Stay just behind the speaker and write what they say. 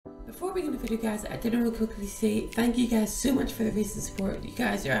Before we begin the video, guys, I did want to quickly say thank you guys so much for the recent support. You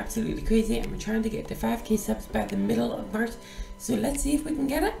guys are absolutely crazy, and we're trying to get to 5k subs by the middle of March. So let's see if we can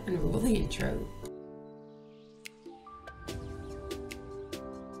get it, and roll the intro.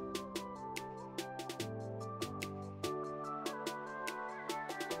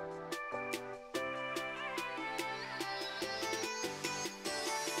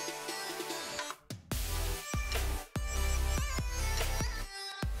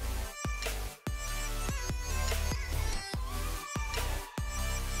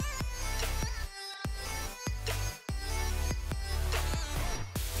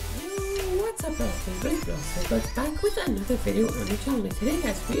 What's up, Bloxburg, back with another video on the channel. Today,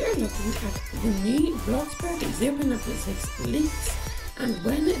 guys, we are looking at the new Bloxburg 0.6 leaks and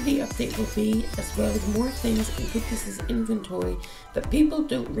when the update will be, as well as more things in Cookies' inventory that people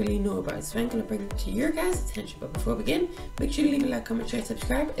don't really know about. So I'm going to bring it to your guys' attention. But before we begin, make sure to leave a like, comment, share,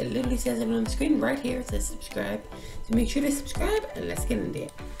 subscribe. It literally says it on the screen right here. It says subscribe. So make sure to subscribe and let's get into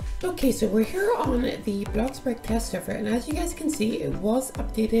it. Okay, so we're here on the Bloxburg test server, and as you guys can see, it was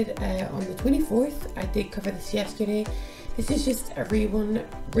updated on the 24th. I did cover this yesterday. This is just a rerun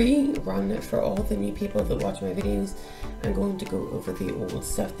for all the new people that watch my videos. I'm going to go over the old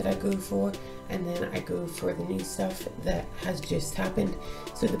stuff that I go for, and then I go for the new stuff that has just happened.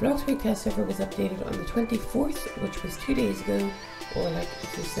 So the Bloxburg test server was updated on the 24th, which was 2 days ago, or like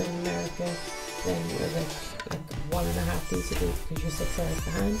if you're still in America, then it was like 1.5 days ago because you're 6 hours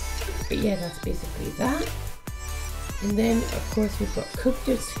behind. But yeah, that's basically that. And then of course we've got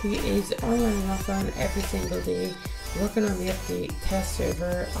Cookies, who is online and offline every single day, working on the update test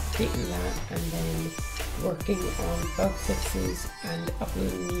server, updating that, and then working on bug fixes and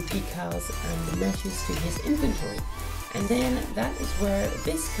uploading new decals and meshes to his inventory. And then that is where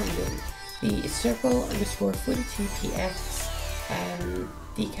this comes in, the circle underscore 42px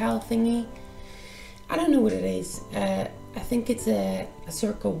decal thingy. I don't know what it is. I think it's a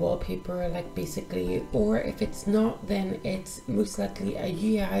circle wallpaper, like basically, or if it's not, then it's most likely a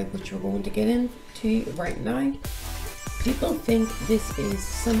UI, which we're going to get into right now. People think this is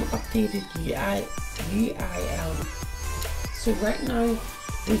some updated UI element. So right now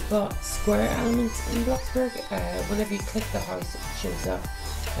we've got square elements in Bloxburg. Whenever you click the house, it shows up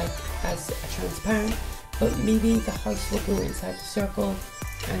like as a transparent, but maybe the house will go inside the circle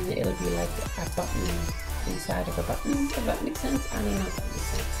and it'll be like a button inside of a button, if that makes sense. I don't know if that makes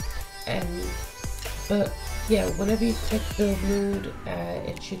sense. But yeah, whenever you click build mode,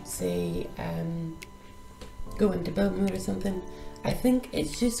 it should say go into build mode or something. I think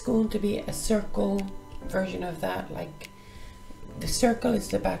it's just going to be a circle version of that, like the circle is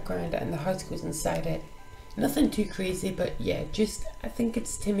the background and the house goes inside it. Nothing too crazy, but yeah, just I think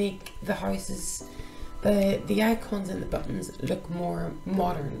it's to make the houses, the icons and the buttons look more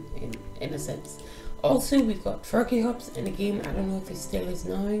modern in a sense. Also, we've got Fergie Hops in a game. I don't know if he still is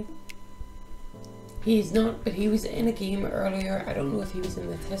now. He is not, but he was in a game earlier. I don't know if he was in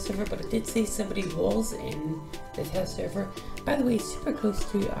the test server, but it did say somebody was in the test server. By the way, he's super close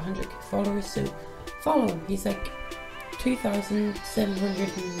to 100k followers, so follow him. He's like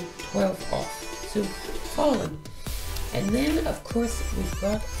 2,712 off, so follow him. And then, of course, we've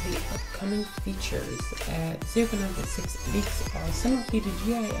got the upcoming features. 0.6 leaks are some updated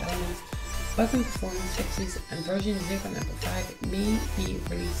UI elements, bug and performance fixes, and version 0.5 may be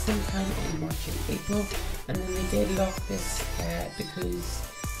released sometime in March and April. And then they did lock this because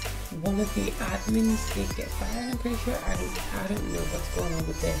one of the admins did get fired, I'm pretty sure. I don't know what's going on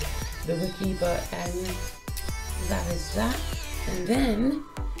with the wiki, but that is that. And then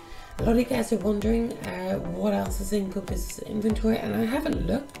a lot of you guys are wondering what else is in Cookies' inventory, and I haven't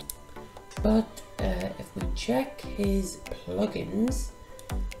looked, but if we check his plugins,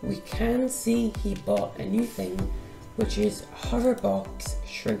 we can see he bought a new thing, which is Hoverbox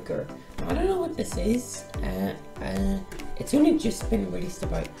Shrinker. I don't know what this is. It's only just been released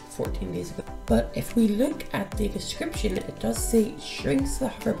about 14 days ago. But if we look at the description, it does say shrinks the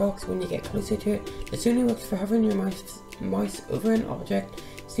hoverbox when you get closer to it. This only works for hovering your mouse over an object.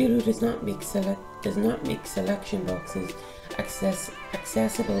 Studio does not make selection boxes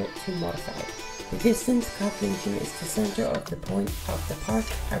accessible to modify. The distance calculation is the center of the point of the part.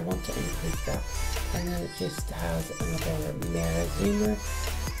 I want to improve that. And then it just has another mirror zoomer,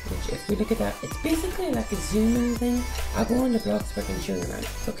 which if we look at that, it's basically like a zoom in thing. I'll go on the Bloxburg and show you now.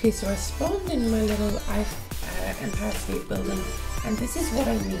 Okay, so I spawned in my little Empire State building, and this is what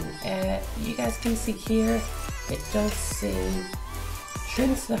I mean. You guys can see here, it does say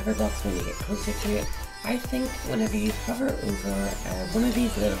shrinks the hoverbox when you get closer to it. I think whenever you hover over one of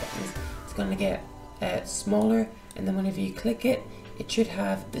these little buttons, it's going to get smaller, and then whenever you click it, it should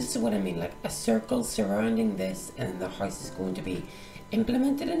have, this is what I mean, like a circle surrounding this, and then the house is going to be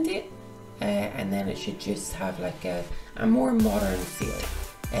implemented into it. And then it should just have like a more modern feel.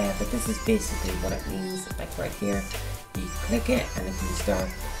 But this is basically what it means. Like right here, you click it and it can start,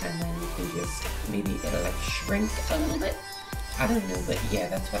 and then you can just, maybe it'll like shrink a little bit. I don't know, but yeah,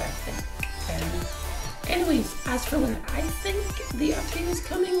 that's what I think. Anyways, as for when I think the update is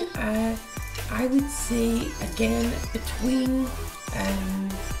coming, I would say again between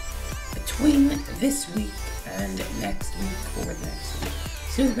this week and next week, or the next week.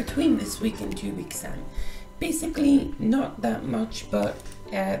 So between this week and 2 weeks time. Basically not that much, but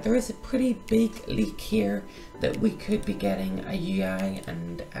there is a pretty big leak here that we could be getting a UI,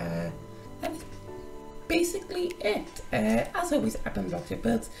 and that is basically it. As always, I've been Bloxburg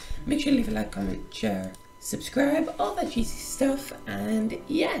Builds. Make sure to leave a like, comment, share, subscribe, all that juicy stuff, and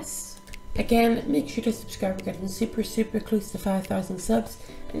yes. Again, make sure to subscribe. We're getting super close to 5,000 subs.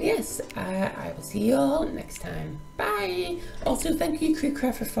 And yes, I will see you all next time. Bye! Also, thank you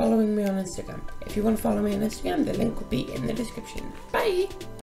Creecraft for following me on Instagram. If you want to follow me on Instagram, the link will be in the description. Bye!